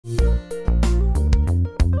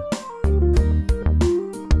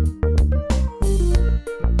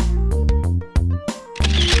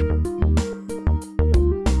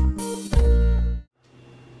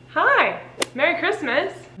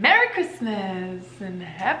Christmas and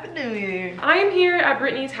Happy New Year. I'm here at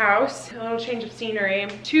Brittany's house, a little change of scenery,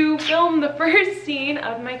 to film the first scene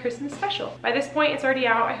of my Christmas special. By this point, it's already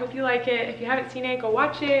out. I hope you like it. If you haven't seen it, go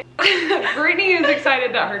watch it. Brittany is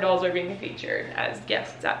excited that her dolls are being featured as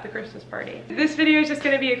guests at the Christmas party. This video is just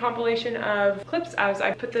gonna be a compilation of clips as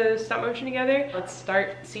I put the stop motion together. Let's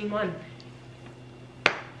start scene one.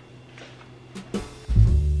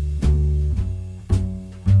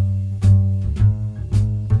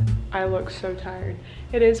 I look so tired.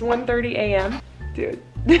 It is 1:30 a.m. Dude.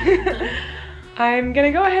 I'm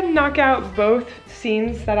gonna go ahead and knock out both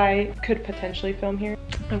scenes that I could potentially film here.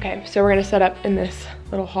 Okay, so we're gonna set up in this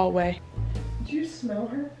little hallway. Did you smell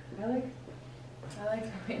her? I like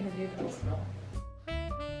the way the vehicle smell.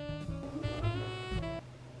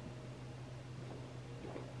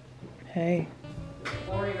 Hey.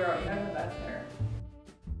 Don't worry, girl, you have the best hair.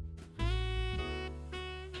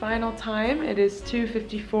 Final time, it is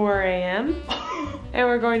 2:54 a.m. and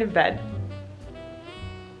we're going to bed.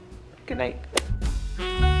 Good night.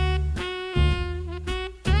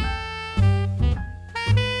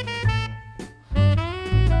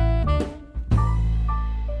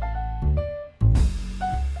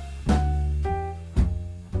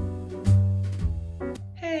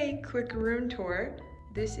 Hey, quick room tour.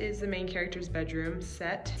 This is the main character's bedroom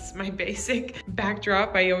set. It's my basic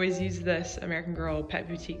backdrop. I always use this American Girl pet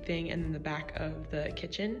boutique thing and then the back of the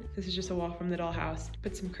kitchen. This is just a wall from the dollhouse.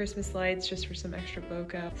 Put some Christmas lights just for some extra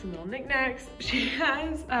bokeh. Some little knickknacks. She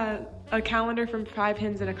has a calendar from 5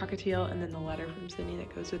 Hens and a Cockatiel and then the letter from Sydney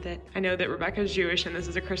that goes with it. I know that Rebecca's Jewish and this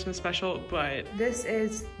is a Christmas special, but this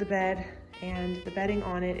is the bed. And the bedding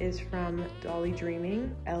on it is from Dolly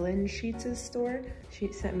Dreaming, Ellen Sheets' store.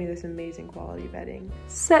 She sent me this amazing quality bedding.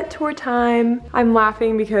 Set tour time. I'm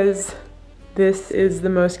laughing because this is the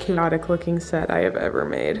most chaotic looking set I have ever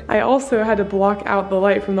made. I also had to block out the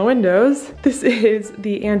light from the windows. This is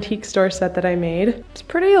the antique store set that I made. It's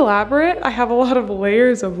pretty elaborate. I have a lot of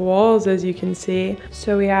layers of walls, as you can see.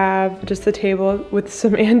 So we have just the table with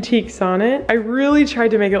some antiques on it. I really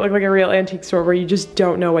tried to make it look like a real antique store where you just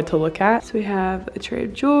don't know what to look at. So we have a tray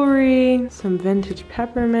of jewelry, some vintage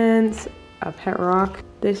peppermints, a pet rock.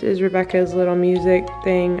 This is Rebecca's little music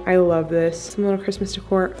thing. I love this. Some little Christmas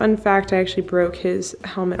decor. Fun fact, I actually broke his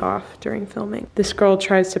helmet off during filming. This girl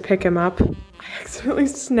tries to pick him up. I accidentally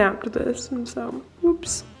snapped this, and so,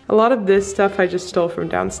 whoops. A lot of this stuff I just stole from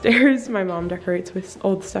downstairs. My mom decorates with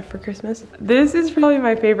old stuff for Christmas. This is probably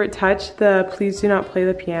my favorite touch, the please do not play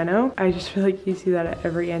the piano. I just feel like you see that at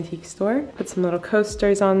every antique store. Put some little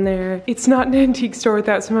coasters on there. It's not an antique store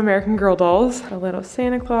without some American Girl dolls. A little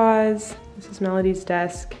Santa Claus. This is Melody's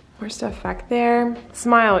desk. More stuff back there.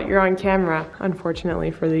 Smile, you're on camera, unfortunately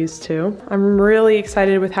for these two. I'm really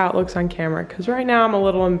excited with how it looks on camera because right now I'm a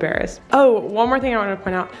little embarrassed. Oh, one more thing I want to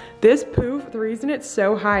point out. This poof, the reason it's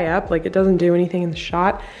so high up, like it doesn't do anything in the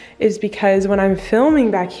shot, is because when I'm filming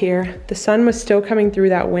back here, the sun was still coming through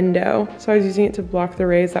that window. So I was using it to block the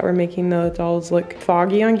rays that were making the dolls look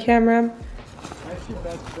foggy on camera. That's your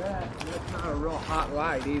best bet. It's not a real hot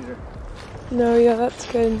light either. No, yeah, that's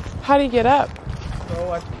good. How do you get up?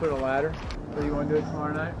 So I can put a ladder. So you want to do it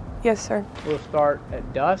tomorrow night? Yes, sir. We'll start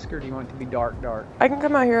at dusk, or do you want it to be dark? I can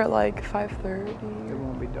come out here at like 5:30. It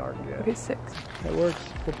won't be dark yet. Okay, 6. That works.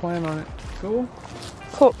 We'll plan on it. Cool?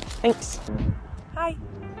 Cool, thanks. Hi.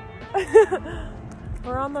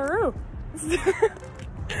 We're on the roof.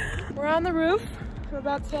 We're on the roof. We're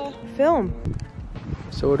about to film.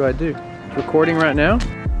 So what do I do? Recording right now?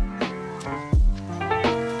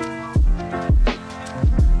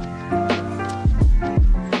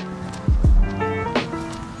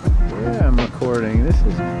 Recording. This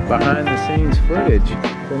is behind the scenes footage.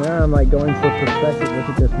 So now I'm like going for perspective. Look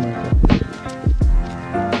at this, Michael.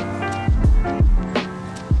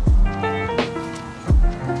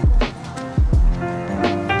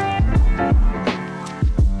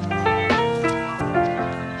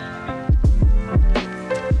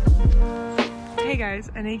 Hey guys,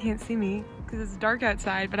 I know you can't see me because it's dark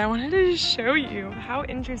outside, but I wanted to just show you how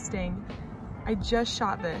interesting. I just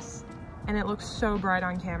shot this and it looks so bright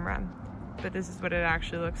on camera. But this is what it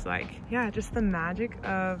actually looks like. Yeah, just the magic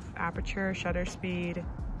of aperture, shutter speed,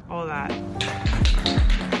 all that.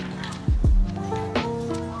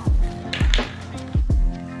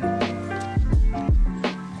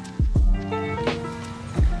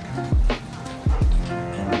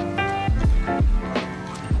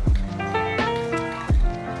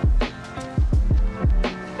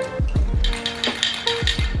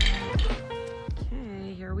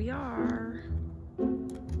 Okay, here we are.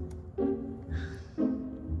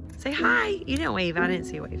 Say hi. You didn't wave. I didn't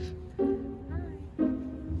see you wave.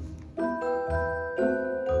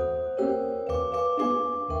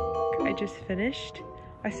 I just finished.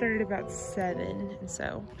 I started about 7, and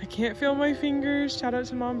so I can't feel my fingers. Shout out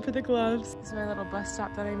to Mom for the gloves. This is my little bus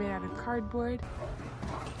stop that I made out of cardboard.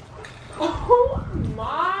 Oh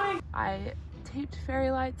my! I taped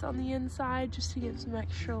fairy lights on the inside just to give some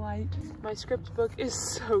extra light. My script book is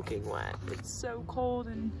soaking wet. It's so cold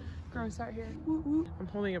and gross out here. Woo woo. I'm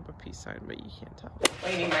holding up a peace sign, but you can't tell.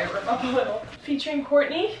 Waiting my rip up a little. Featuring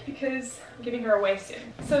Courtney because I'm giving her away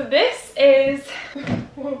soon. So this is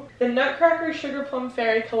the Nutcracker Sugar Plum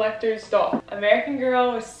Fairy Collector's Doll. American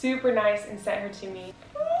Girl was super nice and sent her to me.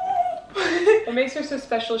 What makes her so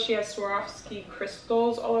special, she has Swarovski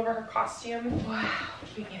crystals all over her costume. Wow,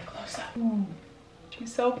 we need a close-up.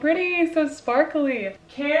 She's so pretty, so sparkly.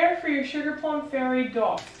 Care for your Sugar Plum Fairy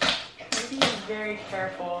doll. Be very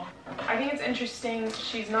careful. I think it's interesting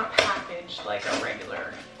she's not packaged like a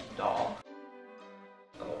regular doll.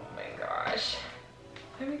 Oh my gosh.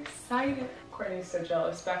 I'm excited. Courtney's so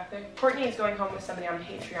jealous back there. Courtney is going home with somebody on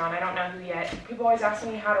Patreon. I don't know who yet. People always ask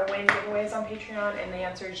me how to win giveaways on Patreon, and the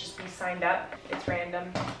answer is just be signed up. It's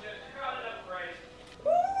random. Ooh,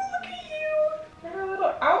 look at you! Look at her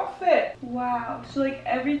little outfit. Wow. So like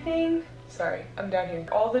everything. Sorry, I'm down here.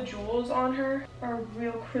 All the jewels on her are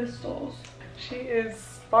real crystals. She is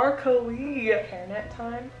sparkly. Hairnet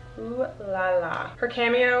time. Ooh la la. Her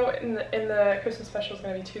cameo in the Christmas special is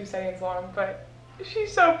gonna be 2 seconds long, but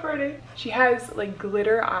she's so pretty. She has like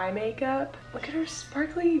glitter eye makeup. Look at her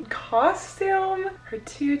sparkly costume. Her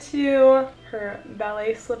tutu, her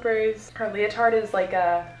ballet slippers. Her leotard is like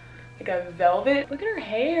a velvet. Look at her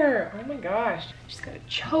hair. Oh my gosh. She's got a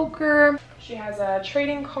choker. She has a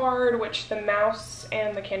trading card, which the mouse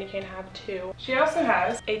and the candy cane have too. She also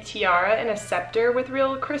has a tiara and a scepter with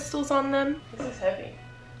real crystals on them. This is heavy.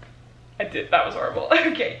 That was horrible.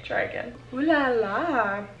 Okay, try again. Ooh la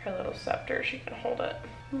la. Her little scepter, she can hold it.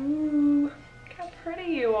 Ooh, look how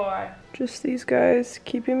pretty you are. Just these guys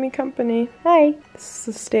keeping me company. Hi. This is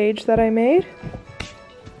the stage that I made.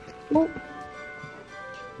 Oh.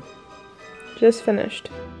 Just finished.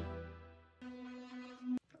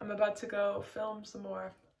 I'm about to go film some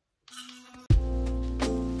more.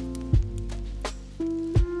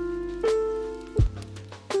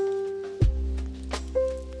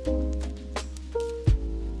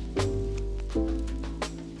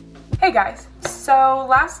 Hey guys, so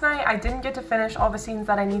last night I didn't get to finish all the scenes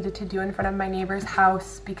that I needed to do in front of my neighbor's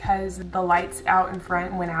house because the lights out in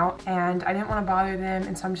front went out and I didn't want to bother them,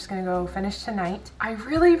 and so I'm just gonna go finish tonight. I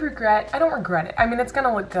really I don't regret it. I mean, it's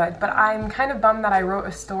gonna look good, but I'm kind of bummed that I wrote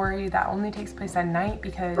a story that only takes place at night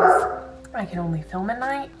because I can only film at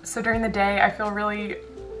night. So during the day I feel really,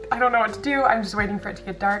 I don't know what to do. I'm just waiting for it to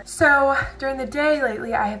get dark. So during the day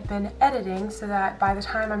lately, I have been editing so that by the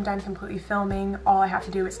time I'm done completely filming, all I have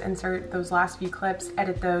to do is insert those last few clips,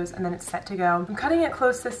 edit those, and then it's set to go. I'm cutting it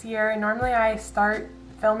close this year. Normally I start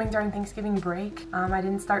filming during Thanksgiving break. I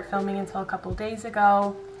didn't start filming until a couple days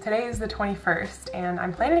ago. Today is the 21st, and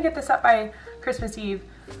I'm planning to get this up by Christmas Eve.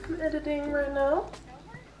 I'm editing right now.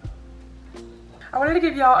 I wanted to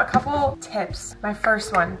give y'all a couple tips. My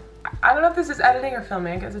first one. I don't know if this is editing or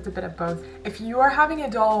filming, I guess it's a bit of both. If you are having a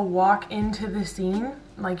doll walk into the scene,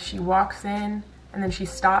 like she walks in and then she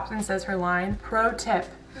stops and says her line, pro tip.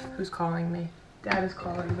 Who's calling me? Dad is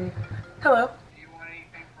calling me. Hello? Do you want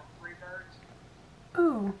anything from Freebirds?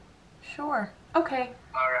 Ooh, sure. Okay.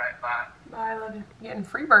 Alright, bye. Bye, I love you. I'm getting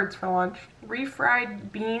Freebirds for lunch.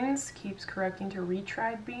 Refried beans keeps correcting to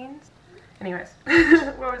retried beans. Anyways,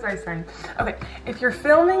 what was I saying? Okay, if you're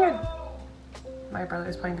filming a... My brother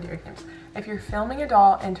is playing video games. If you're filming a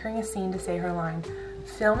doll entering a scene to say her line,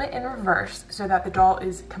 film it in reverse so that the doll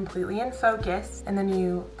is completely in focus, and then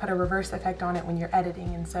you put a reverse effect on it when you're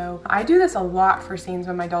editing. And so I do this a lot for scenes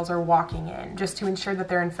when my dolls are walking in, just to ensure that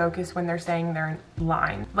they're in focus when they're saying their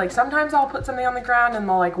line. Like sometimes I'll put something on the ground and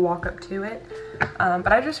they'll like walk up to it.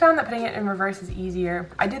 But I just found that putting it in reverse is easier.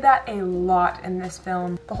 I did that a lot in this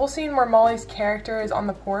film. The whole scene where Molly's character is on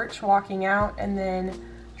the porch walking out and then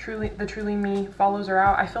the Truly Me follows her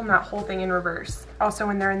out, I filmed that whole thing in reverse. Also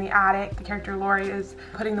when they're in the attic, the character Lori is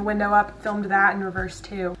putting the window up, filmed that in reverse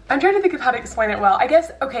too. I'm trying to think of how to explain it well. I guess,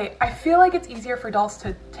 okay, I feel like it's easier for dolls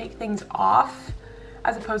to take things off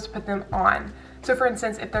as opposed to put them on. So for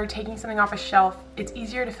instance, if they're taking something off a shelf, it's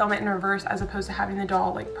easier to film it in reverse as opposed to having the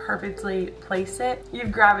doll like perfectly place it. You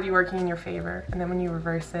have gravity working in your favor, and then when you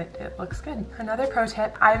reverse it, it looks good. Another pro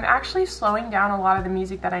tip, I'm actually slowing down a lot of the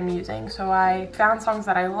music that I'm using. So I found songs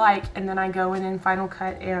that I like, and then I go in Final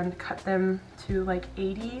Cut and cut them to like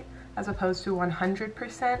 80 as opposed to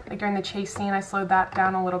 100%. Like during the chase scene, I slowed that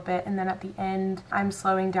down a little bit, and then at the end, I'm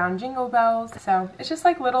slowing down Jingle Bells. So it's just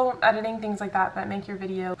like little editing things like that make your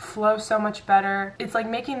video flow so much better. It's like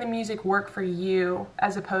making the music work for you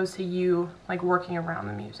as opposed to you like working around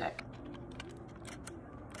the music.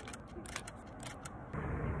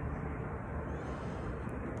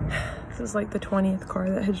 This is like the 20th car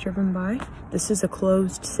that has driven by. This is a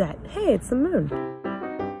closed set. Hey, it's the moon.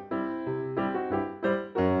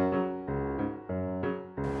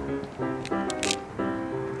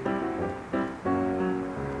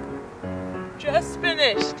 Just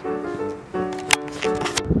finished.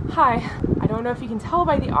 Hi, I don't know if you can tell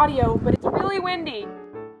by the audio, but it's really windy.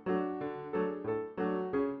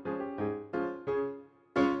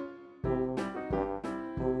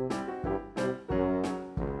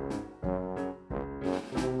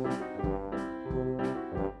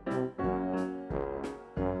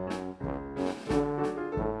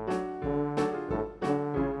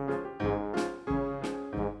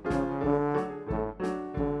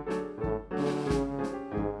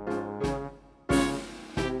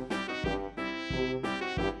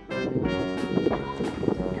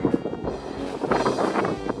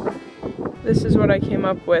 This is what I came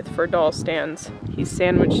up with for doll stands. He's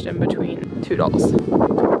sandwiched in between two dolls.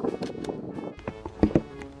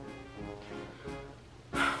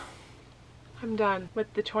 I'm done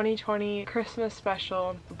with the 2020 Christmas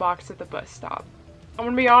special, The Box at the Bus Stop. I'm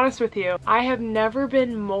gonna be honest with you, I have never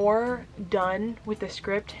been more done with the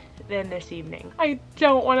script than this evening. I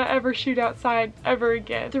don't want to ever shoot outside ever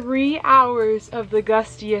again. 3 hours of the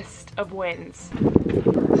gustiest of winds.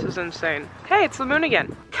 This is insane. Hey, it's the moon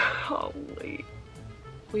again. Holy.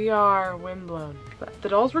 We are windblown. But the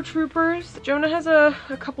dolls were troopers. Jonah has a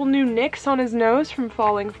couple new nicks on his nose from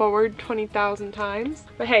falling forward 20,000 times.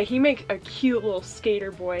 But hey, he makes a cute little skater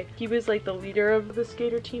boy. He was like the leader of the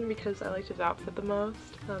skater team because I liked his outfit the most.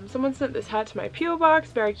 Someone sent this hat to my P.O.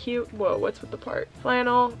 box, very cute. Whoa, what's with the part?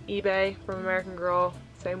 Flannel, eBay from American Girl,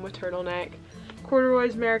 same with turtleneck.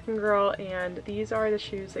 Corduroys, American Girl, and these are the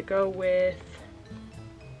shoes that go with...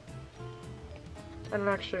 I don't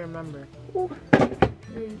actually remember. Ooh.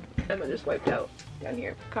 Emma just wiped out down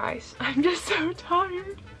here. Guys, I'm just so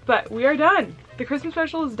tired. But we are done. The Christmas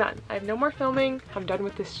special is done. I have no more filming. I'm done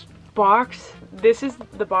with this box. This is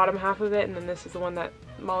the bottom half of it, and then this is the one that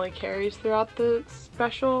Molly carries throughout the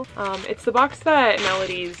special. It's the box that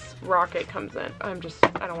Melody's rocket comes in. I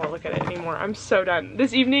don't want to look at it anymore. I'm so done.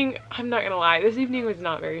 This evening, I'm not gonna lie, this evening was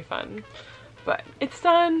not very fun. But it's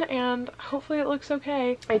done, and hopefully it looks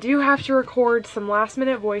okay. I do have to record some last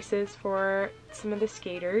minute voices for some of the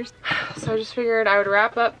skaters. So I just figured I would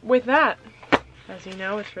wrap up with that. As you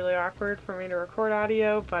know, it's really awkward for me to record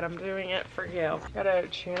audio, but I'm doing it for you. Gotta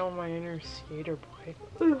channel my inner skater boy.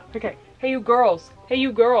 Ooh, okay. Hey you girls. Hey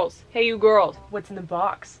you girls. Hey you girls. What's in the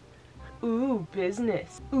box? Ooh,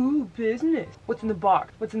 business. Ooh, business. What's in the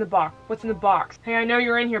box? What's in the box? What's in the box? Hey, I know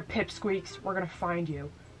you're in here, pipsqueaks. We're gonna find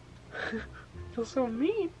you. I feel so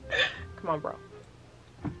mean. Come on, bro.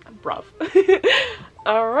 I'm rough.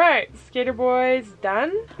 Alright, Skater Boy's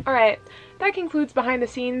done. Alright, that concludes behind the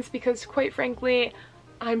scenes because quite frankly,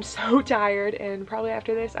 I'm so tired, and probably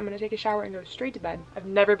after this I'm gonna take a shower and go straight to bed. I've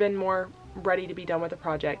never been more ready to be done with a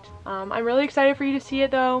project. I'm really excited for you to see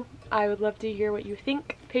it though. I would love to hear what you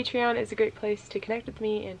think. Patreon is a great place to connect with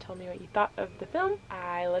me and tell me what you thought of the film.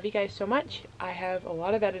 I love you guys so much. I have a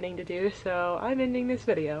lot of editing to do, so I'm ending this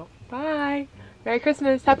video. Bye! Merry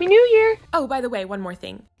Christmas! Happy New Year! Oh, by the way, one more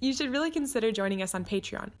thing. You should really consider joining us on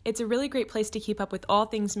Patreon. It's a really great place to keep up with all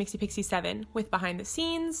things Mixie Pixie 7, with behind the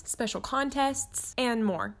scenes, special contests, and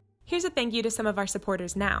more. Here's a thank you to some of our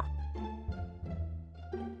supporters now.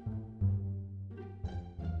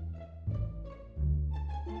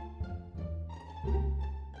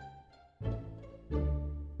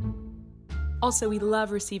 Also, we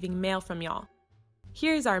love receiving mail from y'all.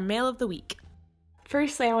 Here's our mail of the week.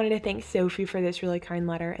 Firstly, I wanted to thank Sophie for this really kind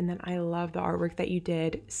letter, and then I love the artwork that you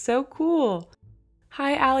did. So cool!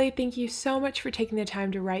 Hi, Allie. Thank you so much for taking the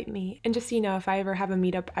time to write me. And just so you know, if I ever have a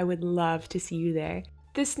meetup, I would love to see you there.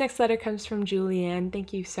 This next letter comes from Julianne.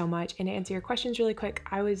 Thank you so much. And to answer your questions really quick,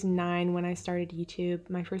 I was 9 when I started YouTube.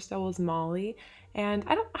 My first doll was Molly. And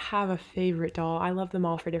I don't have a favorite doll. I love them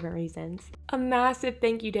all for different reasons. A massive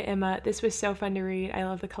thank you to Emma. This was so fun to read. I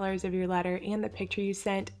love the colors of your letter and the picture you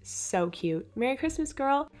sent. So cute. Merry Christmas,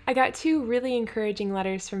 girl. I got 2 really encouraging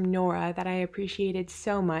letters from Nora that I appreciated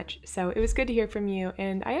so much. So it was good to hear from you.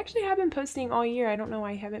 And I actually have been posting all year. I don't know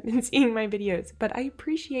why I haven't been seeing my videos, but I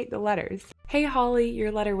appreciate the letters. Hey Holly,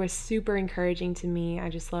 your letter was super encouraging to me. I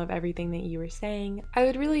just love everything that you were saying. I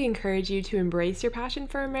would really encourage you to embrace your passion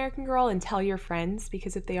for American Girl and tell your friends,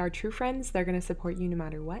 because if they are true friends, they're going to support you no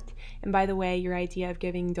matter what. And by the way, your idea of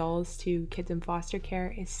giving dolls to kids in foster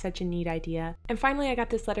care is such a neat idea. And finally, I got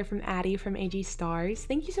this letter from Addie from AG Stars.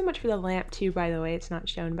 Thank you so much for the lamp too, by the way. It's not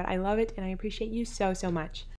shown, but I love it and I appreciate you so much.